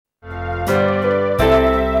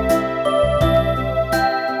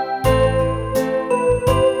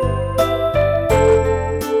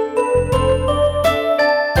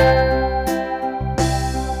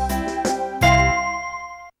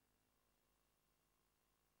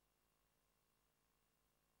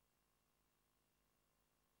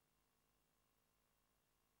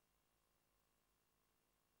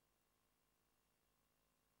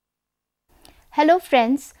Hello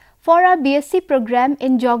friends, for our BSc program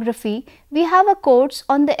in Geography, we have a course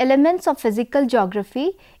on the elements of physical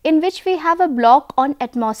geography in which we have a block on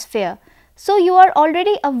atmosphere. So you are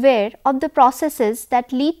already aware of the processes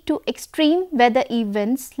that lead to extreme weather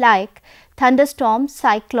events like thunderstorms,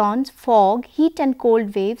 cyclones, fog, heat and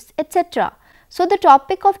cold waves, etc. So the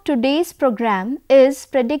topic of today's program is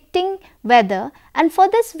predicting weather, and for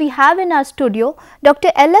this we have in our studio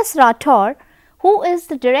Dr. L.S. Rathore, who is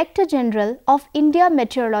the Director General of India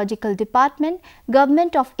Meteorological Department,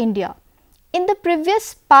 Government of India. In the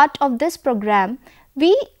previous part of this program,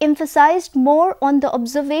 we emphasized more on the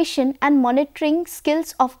observation and monitoring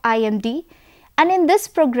skills of IMD, and in this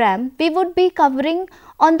program, we would be covering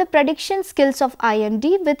on the prediction skills of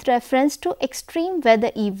IMD with reference to extreme weather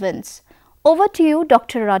events. Over to you,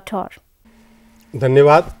 Dr. Rathore.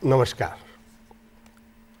 Dhanyavad, namaskar.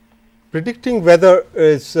 Predicting weather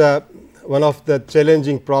is one of the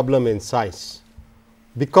challenging problem in science,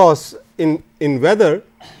 because in weather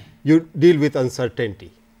you deal with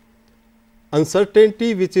uncertainty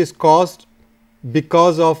which is caused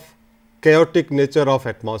because of chaotic nature of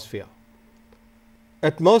atmosphere.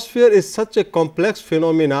 Atmosphere is such a complex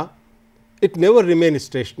phenomena, it never remains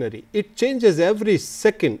stationary, it changes every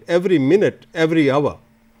second, every minute, every hour,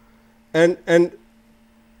 and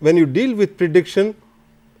when you deal with prediction,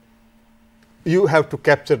 you have to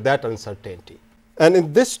capture that uncertainty. And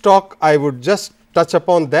in this talk, I would just touch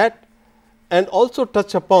upon that and also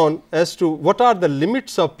touch upon as to what are the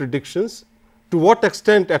limits of predictions, to what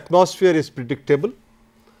extent atmosphere is predictable,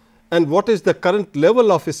 and what is the current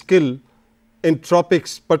level of skill in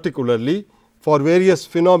tropics particularly for various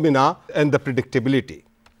phenomena and the predictability.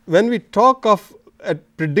 When we talk of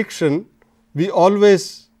prediction, we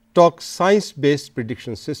always talk science based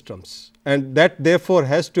prediction systems, and that therefore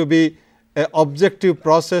has to be an objective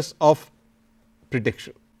process of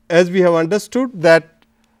prediction. As we have understood that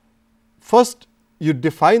first you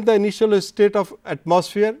define the initial state of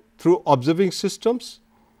atmosphere through observing systems,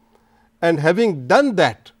 and having done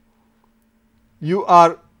that, you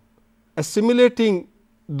are assimilating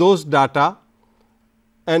those data,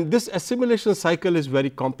 and this assimilation cycle is very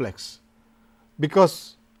complex,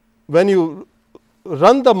 because when you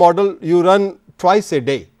run the model, you run twice a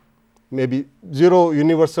day, maybe 0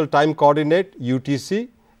 universal time coordinate UTC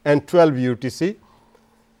and 12 UTC,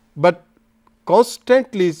 but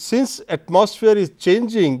constantly, since atmosphere is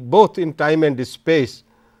changing both in time and space,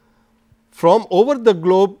 from over the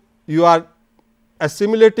globe you are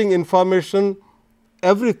assimilating information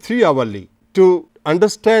every 3 hourly to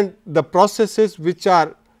understand the processes which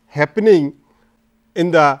are happening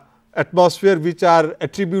in the atmosphere, which are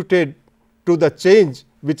attributed to the change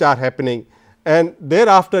which are happening, and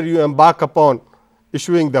thereafter you embark upon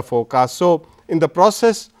issuing the forecast. So, in the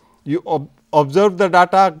process you observe the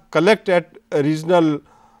data, collect at a regional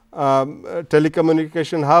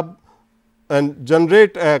telecommunication hub and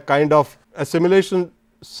generate a kind of assimilation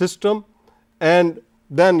system, and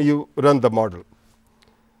then you run the model.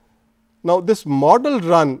 Now, this model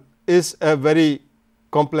run is a very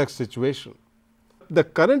complex situation. The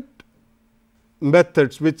current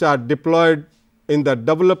methods which are deployed in the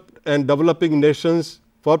developed and developing nations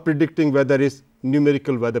for predicting weather is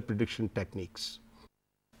numerical weather prediction techniques.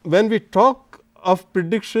 When we talk of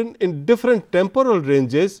prediction in different temporal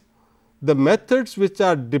ranges, the methods which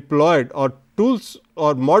are deployed or tools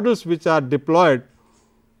or models which are deployed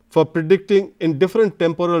for predicting in different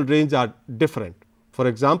temporal range are different. For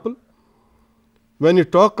example, when you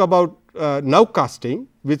talk about nowcasting,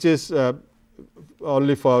 which is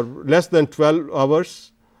only for less than 12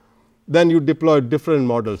 hours, then you deploy different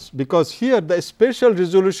models, because here the spatial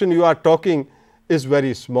resolution you are talking is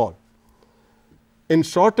very small. In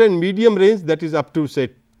short and medium range, that is up to say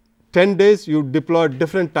 10 days, you deploy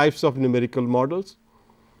different types of numerical models.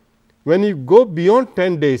 When you go beyond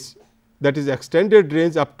 10 days, that is extended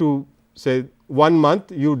range up to say 1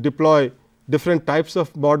 month, you deploy different types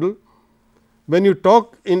of model. When you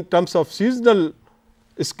talk in terms of seasonal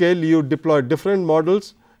scale, you deploy different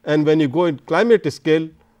models, and when you go in climate scale,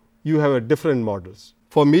 you have a different models.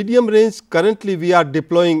 For medium range, currently we are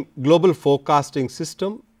deploying global forecasting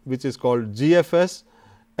system, which is called GFS,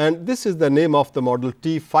 and this is the name of the model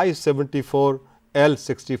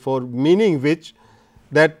T574L64, meaning which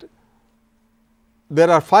that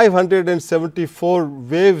there are 574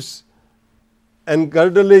 waves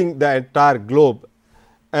engirdling the entire globe,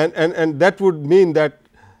 and that would mean that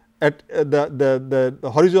at the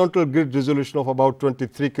horizontal grid resolution of about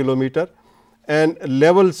 23 kilometer, and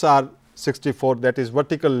levels are 64, that is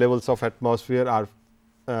vertical levels of atmosphere are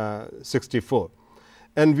 64,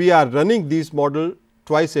 and we are running these model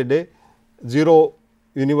twice a day, 0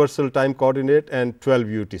 universal time coordinate and 12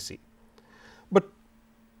 UTC. But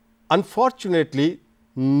unfortunately,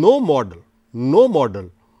 no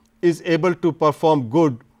model is able to perform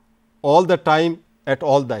good all the time at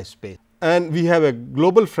all the space. And we have a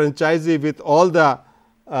global franchisee with all the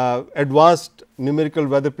advanced numerical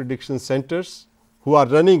weather prediction centers who are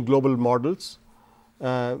running global models,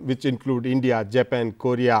 which include India, Japan,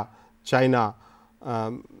 Korea, China,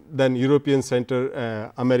 then European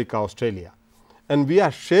Center, America, Australia. And we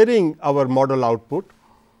are sharing our model output,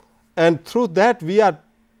 and through that we are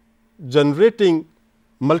generating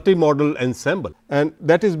multi-model ensemble, and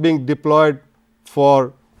that is being deployed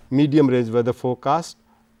for medium range weather forecast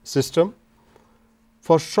system.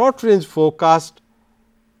 For short range forecast,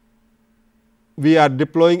 we are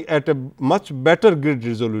deploying at a much better grid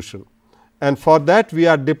resolution, and for that we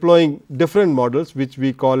are deploying different models which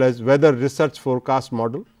we call as weather research forecast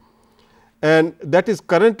model, and that is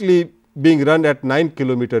currently being run at 9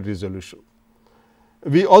 kilometer resolution.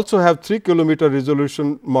 We also have 3 kilometer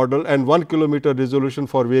resolution model and 1 kilometer resolution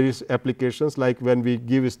for various applications, like when we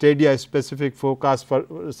give stadia specific forecast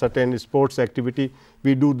for certain sports activity,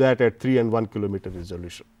 we do that at 3 and 1 kilometer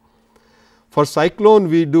resolution. For cyclone,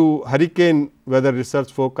 we do hurricane weather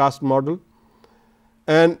research forecast model,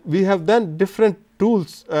 and we have done different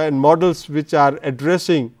tools and models which are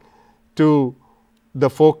addressing to the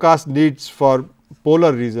forecast needs for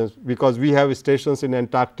polar regions, because we have stations in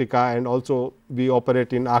Antarctica and also we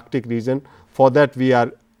operate in Arctic region. For that we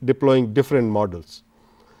are deploying different models.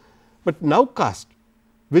 But Nowcast,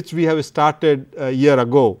 which we have started a year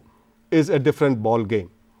ago, is a different ball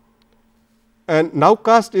game, and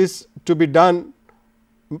Nowcast is to be done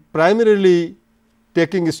primarily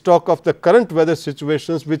taking stock of the current weather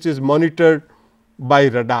situations, which is monitored by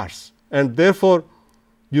radars, and therefore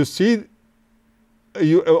you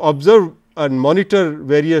observe and monitor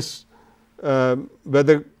various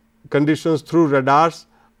weather conditions through radars,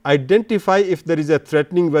 identify if there is a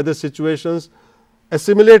threatening weather situations,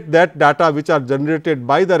 assimilate that data which are generated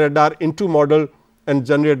by the radar into model and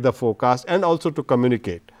generate the forecast, and also to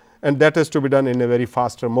communicate, and that has to be done in a very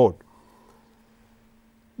faster mode.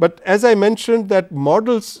 But as I mentioned, that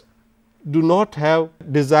models do not have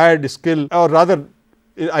desired skill, or rather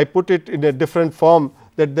I put it in a different form,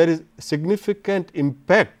 that there is significant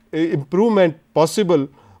improvement possible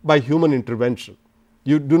by human intervention.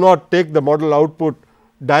 You do not take the model output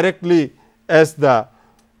directly as the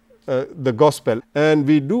gospel, and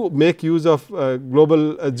we do make use of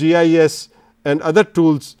global GIS and other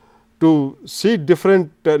tools to see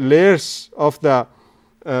different layers of the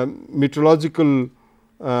meteorological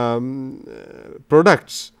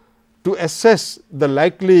products to assess the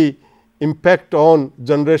likely impact on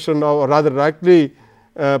generation, or rather likely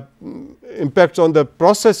impacts on the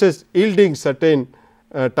processes yielding certain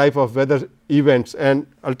type of weather events, and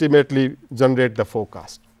ultimately generate the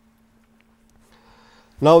forecast.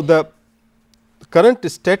 Now, the current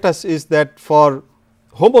status is that for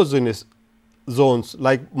homogeneous zones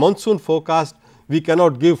like monsoon forecast, we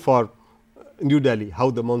cannot give for New Delhi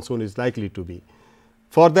how the monsoon is likely to be.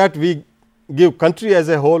 For that we give country as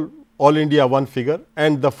a whole, all India one figure,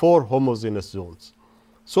 and the 4 homogeneous zones.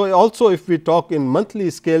 So, also if we talk in monthly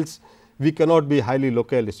scales, we cannot be highly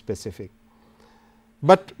locale specific.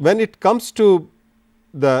 But when it comes to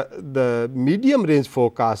the medium range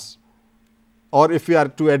forecast, or if we are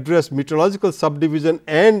to address meteorological subdivision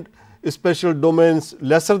and special domains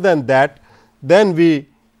lesser than that, then we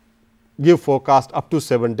give forecast up to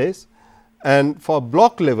 7 days, and for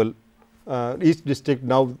block level, each district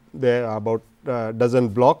now there are about dozen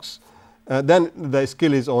blocks, then the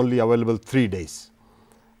skill is only available 3 days.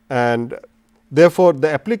 And therefore, the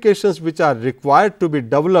applications which are required to be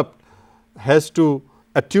developed has to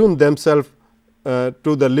attune themselves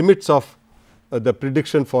to the limits of the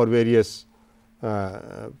prediction for various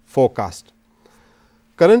forecast.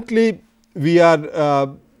 Currently, we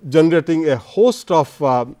are generating a host of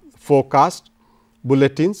forecast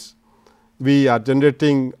bulletins. We are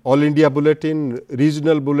generating all India bulletin,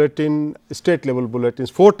 regional bulletin, state level bulletins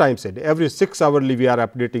 4 times a day. Every 6 hourly we are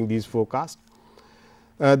updating these forecasts.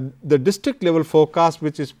 The district level forecast,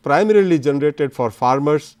 which is primarily generated for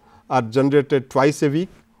farmers, are generated twice a week.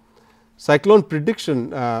 Cyclone prediction,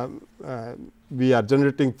 we are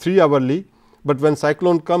generating 3 hourly, but when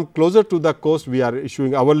cyclone come closer to the coast, we are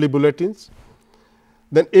issuing hourly bulletins.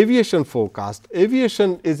 Then aviation forecast.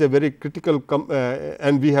 Aviation is a very critical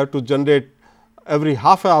and we have to generate every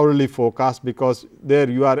half hourly forecast, because there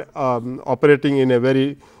you are operating in a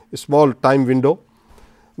very small time window.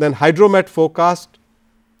 Then hydromet forecast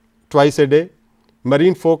twice a day,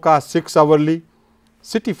 marine forecast 6 hourly,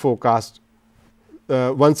 city forecast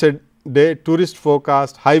once a day tourist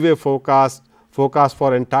forecast, highway forecast, forecast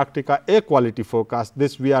for Antarctica, air quality forecast.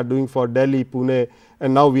 This we are doing for Delhi, Pune,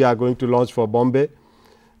 and now we are going to launch for Bombay.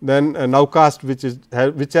 Then nowcast,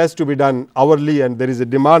 which has to be done hourly, and there is a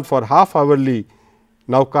demand for half hourly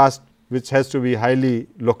nowcast, which has to be highly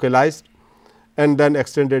localized, and then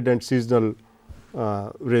extended and seasonal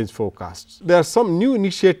range forecasts. There are some new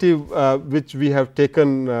initiative which we have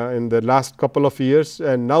taken in the last couple of years,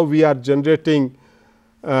 and now we are generating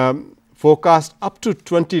forecast up to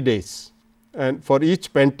 20 days, and for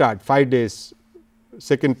each pentad 5 days,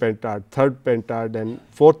 second pentad, third pentad and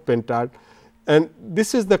fourth pentad. And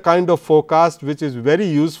this is the kind of forecast which is very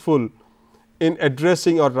useful in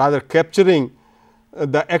addressing, or rather capturing,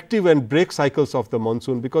 the active and break cycles of the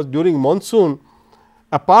monsoon, because during monsoon,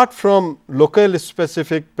 apart from local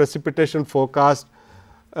specific precipitation forecast,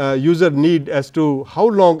 user need as to how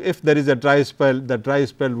long, if there is a dry spell, the dry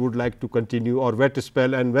spell would like to continue, or wet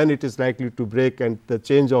spell, and when it is likely to break, and the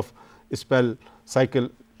change of spell cycle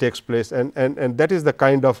takes place, and that is the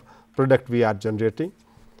kind of product we are generating.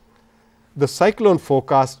 The cyclone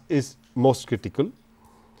forecast is most critical,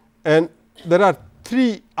 and there are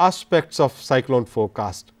 3 aspects of cyclone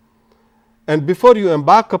forecast. And before you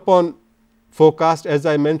embark upon forecast, as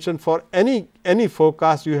I mentioned, for any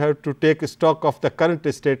forecast you have to take stock of the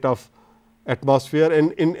current state of atmosphere,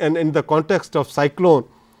 and in the context of cyclone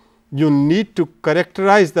you need to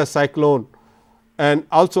characterize the cyclone and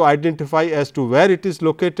also identify as to where it is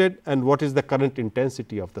located and what is the current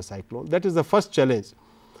intensity of the cyclone. That is the first challenge,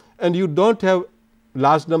 and you do not have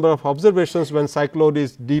large number of observations when cyclone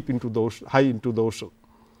is deep into the ocean, high into the ocean,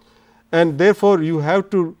 and therefore you have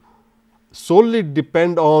to solely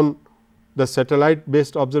depend on the satellite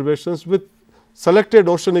based observations with selected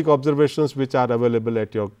oceanic observations which are available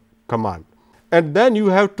at your command. And then you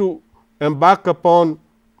have to embark upon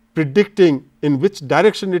predicting in which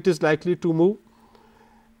direction it is likely to move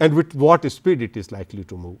and with what speed it is likely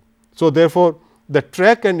to move. So, therefore, the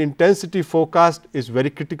track and intensity forecast is very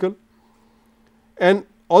critical, and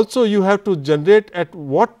also you have to generate at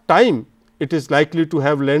what time it is likely to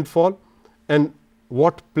have landfall and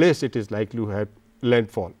what place it is likely to have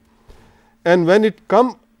landfall. And when it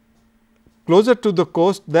come closer to the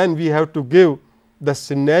coast, then we have to give the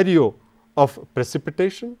scenario of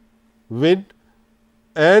precipitation, wind,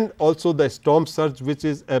 and also the storm surge, which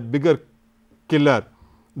is a bigger killer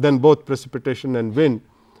than both precipitation and wind,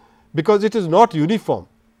 because it is not uniform,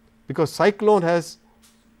 because cyclone has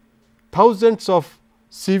thousands of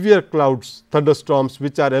severe clouds, thunderstorms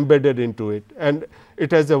which are embedded into it, and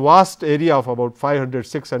it has a vast area of about 500,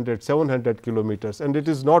 600, 700 kilometers, and it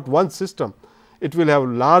is not one system. It will have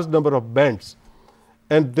large number of bands,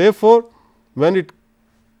 and therefore, when it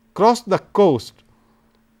cross the coast,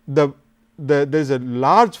 there is a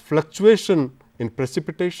large fluctuation in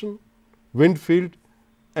precipitation, wind field,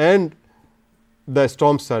 and the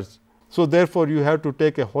storm surge. So, therefore, you have to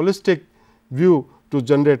take a holistic view to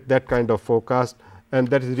generate that kind of forecast, and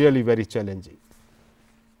that is really very challenging.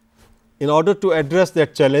 In order to address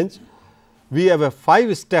that challenge, we have a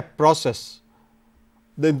 5-step process.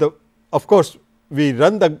 Of course, we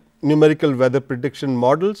run the numerical weather prediction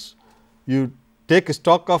models, you take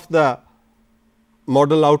stock of the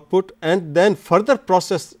model output, and then further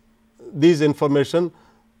process these information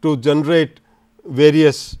to generate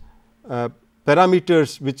various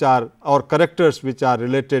parameters which are, or characters which are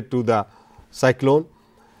related to the cyclone.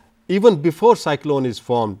 Even before cyclone is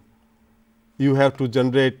formed, you have to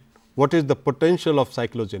generate what is the potential of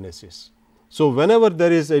cyclogenesis. So, whenever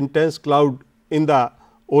there is intense cloud in the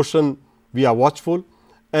ocean, we are watchful,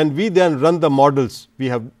 and we then run the models. We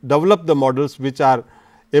have developed the models which are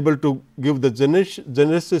able to give the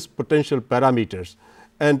genesis potential parameters,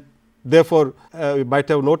 and therefore, you might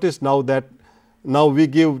have noticed now that now we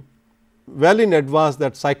give well in advance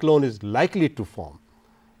that cyclone is likely to form.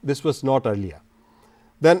 This was not earlier.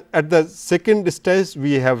 Then at the second stage,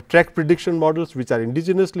 we have track prediction models which are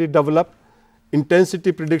indigenously developed,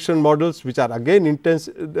 intensity prediction models which are again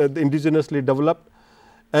indigenously developed,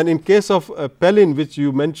 and in case of Pellin, which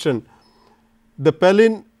you mentioned, the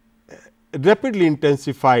Pellin rapidly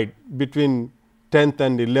intensified between 10th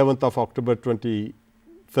and 11th of October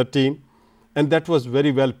 2013, and that was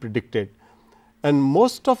very well predicted. And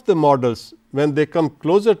most of the models, when they come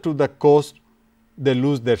closer to the coast, they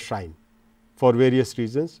lose their shine for various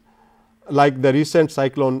reasons, like the recent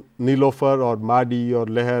cyclone Nilofer or Madi or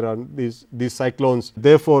Leher or these cyclones.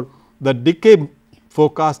 Therefore, the decay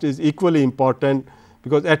forecast is equally important,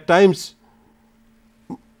 because at times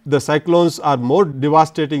the cyclones are more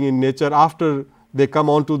devastating in nature after they come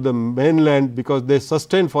onto the mainland, because they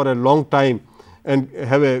sustain for a long time and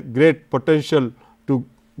have a great potential to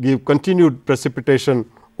give continued precipitation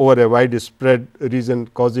over a widespread region,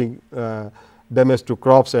 causing damage to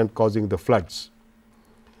crops and causing the floods.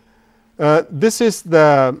 This is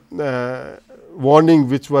the warning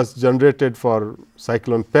which was generated for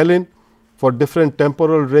cyclone Pelin for different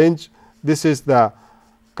temporal range. This is the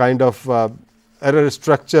kind of error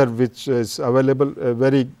structure which is available,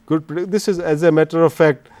 very good. This is, as a matter of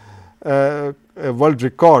fact, a world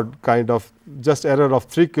record kind of just error of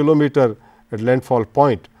 3 kilometer at landfall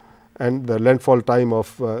point and the landfall time of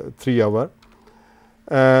 3 hours.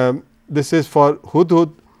 This is for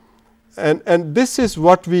Hudhud, and this is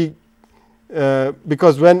what we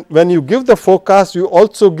because when you give the forecast, you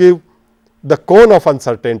also give the cone of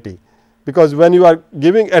uncertainty, because when you are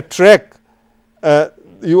giving a track,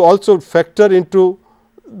 you also factor into,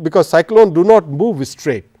 because cyclone do not move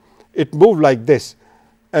straight, it move like this,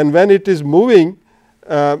 and when it is moving,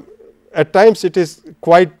 at times it is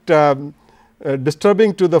quite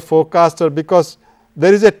disturbing to the forecaster, because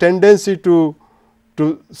there is a tendency to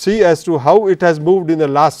see as to how it has moved in the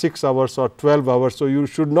last 6 hours or 12 hours. So, you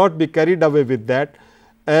should not be carried away with that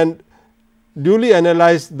and duly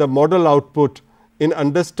analyze the model output in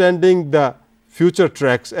understanding the future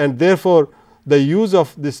tracks, and therefore, the use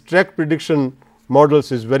of this track prediction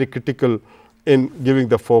models is very critical in giving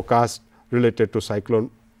the forecast related to cyclone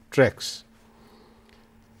tracks.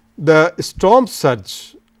 The storm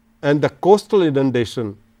surge and the coastal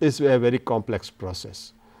inundation is a very complex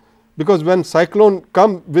process, because when cyclone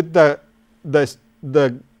come with the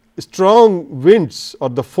strong winds or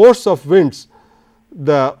the force of winds,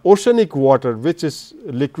 the oceanic water which is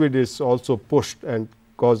liquid is also pushed and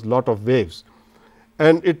cause lot of waves,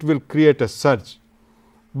 and it will create a surge.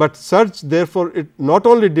 But surge, therefore, it not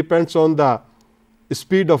only depends on the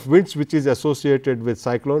speed of winds which is associated with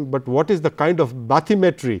cyclone, but what is the kind of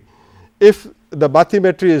bathymetry. If the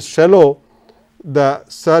bathymetry is shallow, the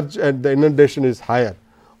surge and the inundation is higher.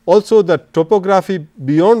 Also, the topography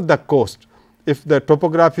beyond the coast, if the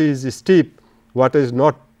topography is steep, water is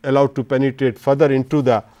not allowed to penetrate further into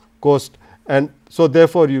the coast, and so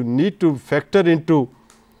therefore, you need to factor into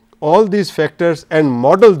all these factors and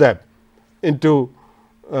model them into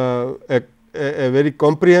a very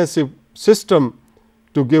comprehensive system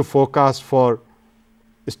to give forecast for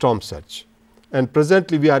storm surge. And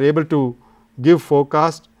presently, we are able to give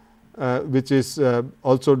forecast which is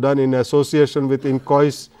also done in association with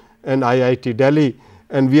INCOIS and IIT Delhi,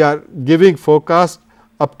 and we are giving forecast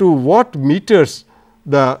up to what meters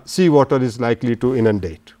the sea water is likely to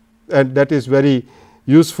inundate, and that is very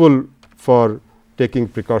useful for taking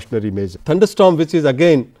precautionary measures. Thunderstorm, which is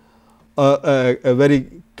again a very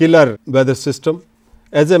killer weather system.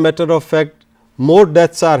 As a matter of fact, more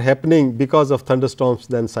deaths are happening because of thunderstorms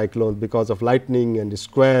than cyclones, because of lightning and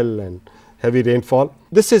squall and heavy rainfall.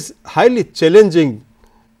 This is highly challenging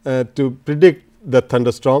to predict the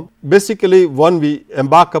thunderstorm. Basically, one, we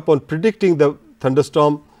embark upon predicting the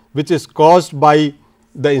thunderstorm which is caused by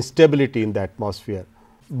the instability in the atmosphere.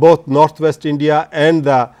 Both northwest India and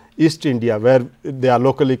the East India, where they are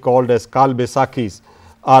locally called as Kal Baisakis,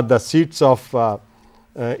 are the seats of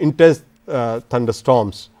intense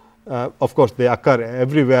thunderstorms. Of course, they occur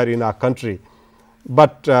everywhere in our country,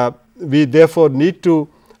 but we therefore need to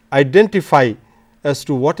identify as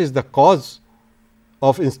to what is the cause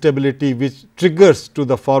of instability which triggers to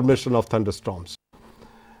the formation of thunderstorms.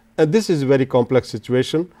 And this is a very complex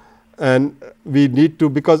situation, and we need to,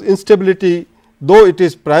 because instability, though it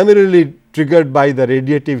is primarily triggered by the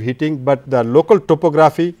radiative heating, but the local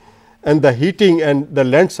topography and the heating and the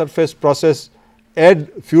land surface process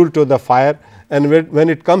add fuel to the fire. And when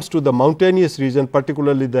it comes to the mountainous region,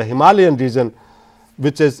 particularly the Himalayan region,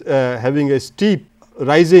 which is having a steep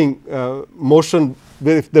rising motion,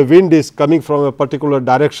 if the wind is coming from a particular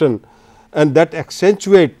direction, and that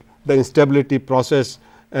accentuate the instability process,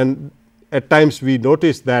 and at times we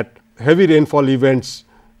notice that heavy rainfall events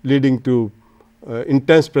leading to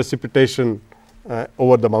intense precipitation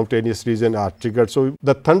over the mountainous region are triggered. So,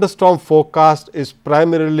 the thunderstorm forecast is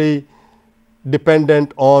primarily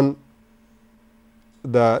dependent on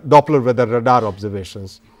the Doppler weather radar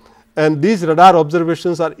observations, and these radar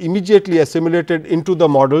observations are immediately assimilated into the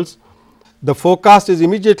models. The forecast is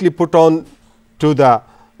immediately put on to the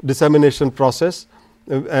dissemination process,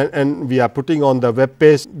 and we are putting on the web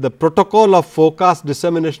page. The protocol of forecast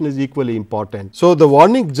dissemination is equally important. So, the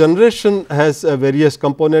warning generation has a various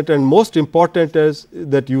component, and most important is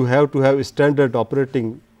that you have to have a standard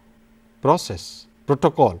operating process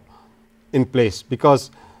protocol in place, because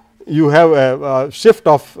you have a shift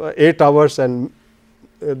of 8 hours and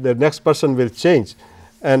the next person will change,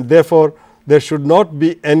 and therefore, there should not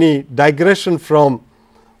be any digression from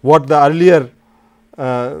what the earlier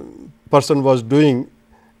person was doing,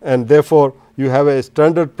 and therefore, you have a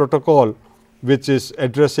standard protocol which is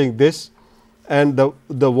addressing this, and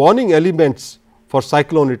the warning elements for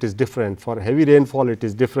cyclone it is different, for heavy rainfall it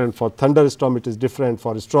is different, for thunderstorm it is different,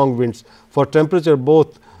 for strong winds, for temperature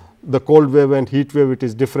both the cold wave and heat wave it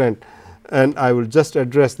is different. And I will just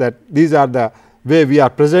address that these are the way we are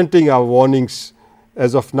presenting our warnings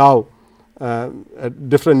as of now.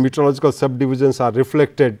 Different meteorological subdivisions are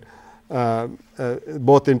reflected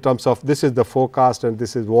both in terms of this is the forecast and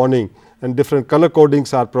this is warning, and different color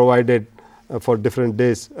codings are provided for different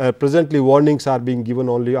days. Presently warnings are being given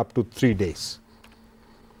only up to 3 days.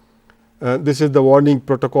 This is the warning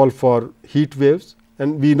protocol for heat waves,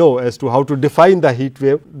 and we know as to how to define the heat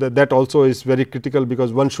wave. That also is very critical,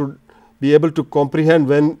 because one should be able to comprehend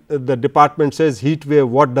when the department says heat wave,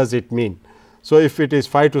 what does it mean. So, if it is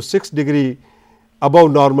 5 to 6 degree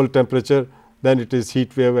above normal temperature, then it is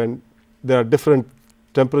heat wave, and there are different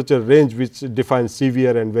temperature range which defines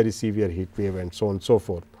severe and very severe heat wave and so on and so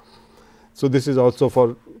forth. So, this is also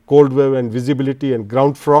for cold wave and visibility and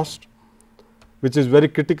ground frost, which is very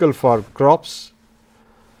critical for crops,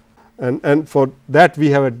 and for that we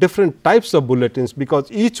have a different types of bulletins,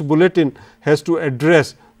 because each bulletin has to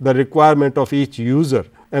address the requirement of each user,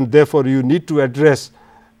 and therefore, you need to address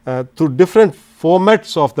through different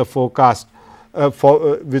formats of the forecast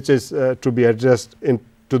which is to be addressed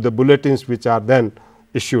into the bulletins which are then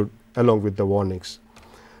issued along with the warnings.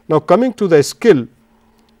 Now, coming to the skill,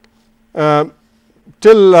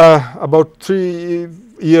 till about 3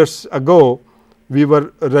 years ago we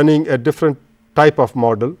were running a different type of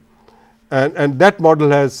model, and that model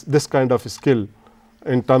has this kind of skill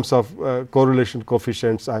in terms of correlation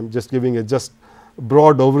coefficients. I am just giving a just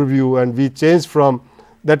broad overview, and we changed from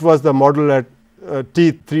that was the model at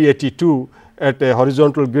T382 at a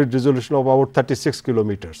horizontal grid resolution of about 36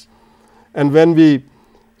 kilometers. And when we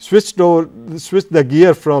switched the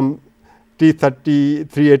gear from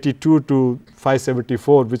T382 to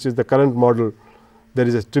 574, which is the current model, there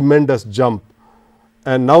is a tremendous jump,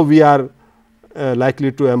 and now we are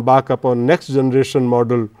likely to embark upon next generation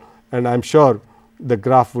model, and I am sure the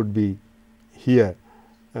graph would be here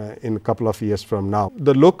in a couple of years from now.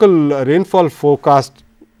 The local rainfall forecast,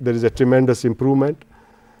 there is a tremendous improvement.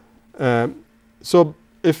 So,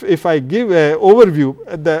 if I give a overview,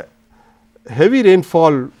 the heavy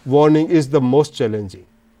rainfall warning is the most challenging,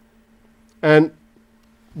 and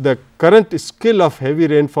the current skill of heavy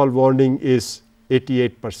rainfall warning is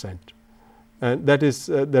 88%, and that is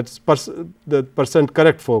the percent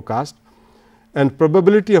correct forecast, and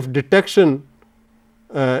probability of detection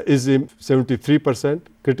is 73%,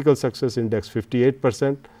 critical success index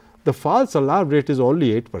 58%. The false alarm rate is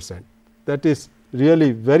only 8%. That is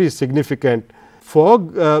really very significant.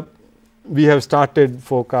 Fog we have started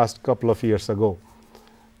forecast couple of years ago,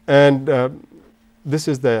 and this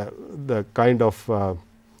is the kind of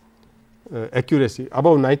accuracy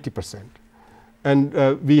above 90%, and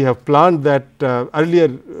we have planned that earlier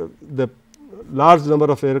the large number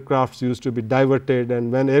of aircrafts used to be diverted,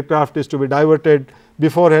 and when aircraft is to be diverted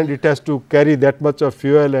beforehand, it has to carry that much of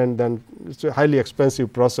fuel, and then it is a highly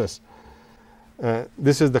expensive process.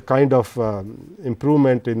 This is the kind of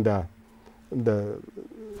improvement in the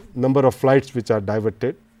number of flights which are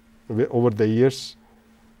diverted over the years,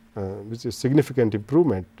 which is significant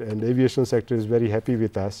improvement, and aviation sector is very happy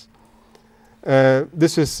with us.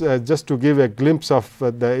 This is just to give a glimpse of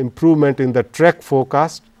the improvement in the track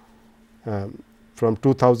forecast from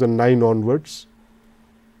 2009 onwards.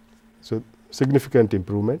 So, significant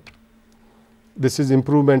improvement. This is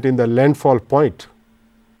improvement in the landfall point,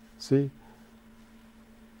 see,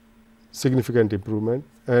 significant improvement.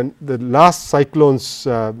 And the last cyclones,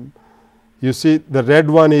 you see the red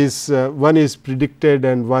one is predicted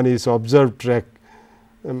and one is observed track.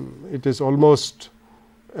 It is almost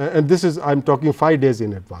and this is I am talking 5 days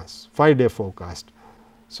in advance, 5-day forecast.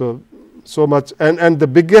 So much, and the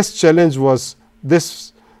biggest challenge was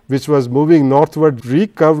this, which was moving northward,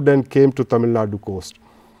 recurved and came to Tamil Nadu coast.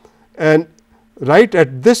 And right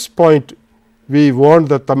at this point, we warned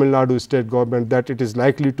the Tamil Nadu state government that it is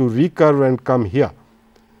likely to recurve and come here.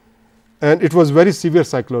 And it was very severe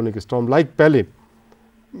cyclonic storm like Pelin,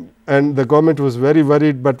 and the government was very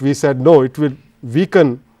worried, but we said no, it will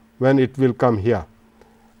weaken when it will come here.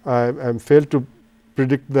 I failed to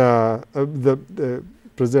predict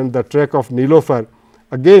present the track of Nilofer.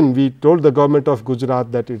 Again, we told the government of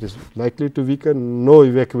Gujarat that it is likely to weaken, no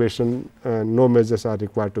evacuation, no measures are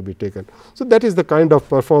required to be taken. So, that is the kind of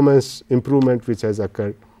performance improvement which has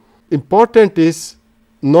occurred. Important is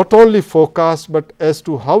not only forecast, but as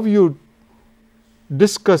to how you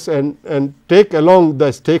discuss and take along the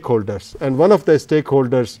stakeholders, and one of the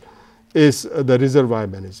stakeholders is the reservoir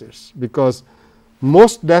managers, because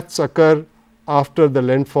most deaths occur after the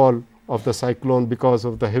landfall of the cyclone because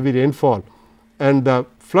of the heavy rainfall and the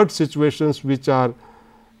flood situations which are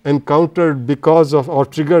encountered because of or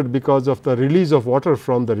triggered because of the release of water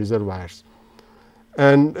from the reservoirs.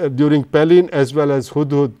 And during Pelin as well as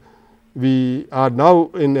Hudhud, we are now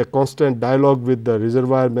in a constant dialogue with the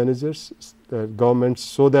reservoir managers, the governments,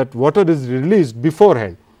 so that water is released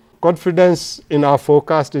beforehand. Confidence in our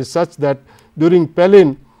forecast is such that during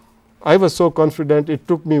Pelin, I was so confident it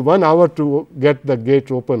took me 1 hour to get the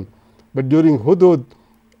gate open, but during Hudhud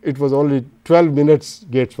it was only 12 minutes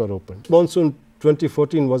gates were opened. Monsoon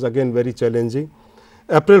 2014 was again very challenging.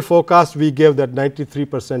 April forecast we gave that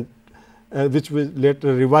 93%, which was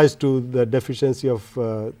later revised to the deficiency of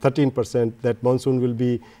 13%, that monsoon will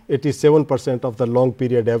be 87% of the long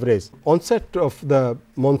period average. Onset of the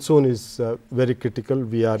monsoon is very critical.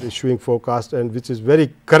 We are issuing forecast, and which is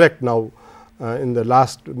very correct now. In the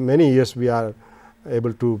last many years we are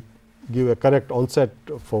able to give a correct onset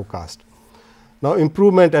forecast. Now,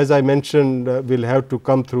 improvement, as I mentioned, will have to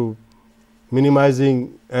come through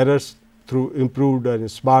minimizing errors through improved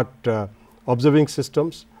and smart observing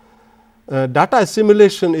systems. Data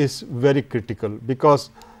assimilation is very critical,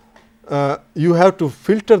 because you have to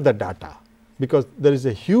filter the data, because there is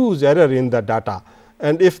a huge error in the data,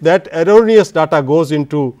 and if that erroneous data goes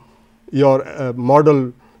into your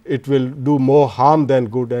model, it will do more harm than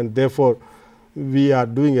good, and therefore, we are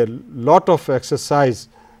doing a lot of exercise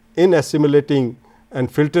in assimilating and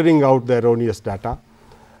filtering out the erroneous data,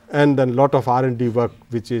 and then lot of R&D work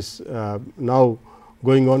which is now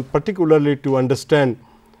going on, particularly to understand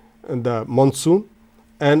the monsoon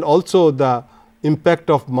and also the impact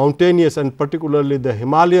of mountainous and particularly the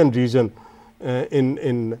Himalayan region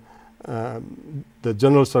in the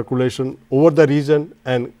general circulation over the region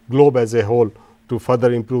and globe as a whole, to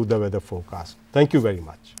further improve the weather forecast. Thank you very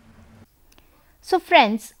much. So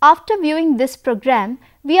friends, after viewing this program,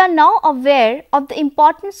 we are now aware of the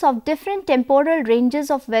importance of different temporal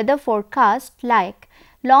ranges of weather forecast like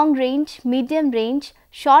long range, medium range,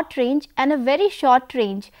 short range and a very short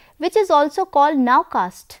range, which is also called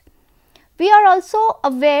nowcast. We are also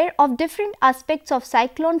aware of different aspects of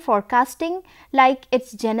cyclone forecasting like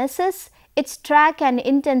its genesis, its track and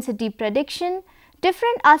intensity prediction,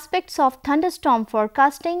 different aspects of thunderstorm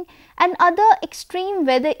forecasting and other extreme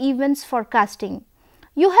weather events forecasting.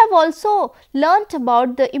 You have also learnt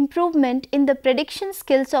about the improvement in the prediction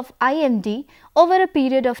skills of IMD over a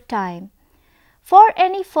period of time. For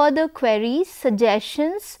any further queries,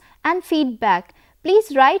 suggestions and feedback,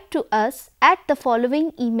 please write to us at the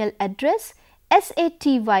following email address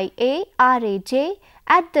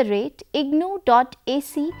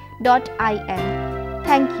satyaraj@ignou.ac.in.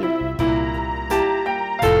 Thank you.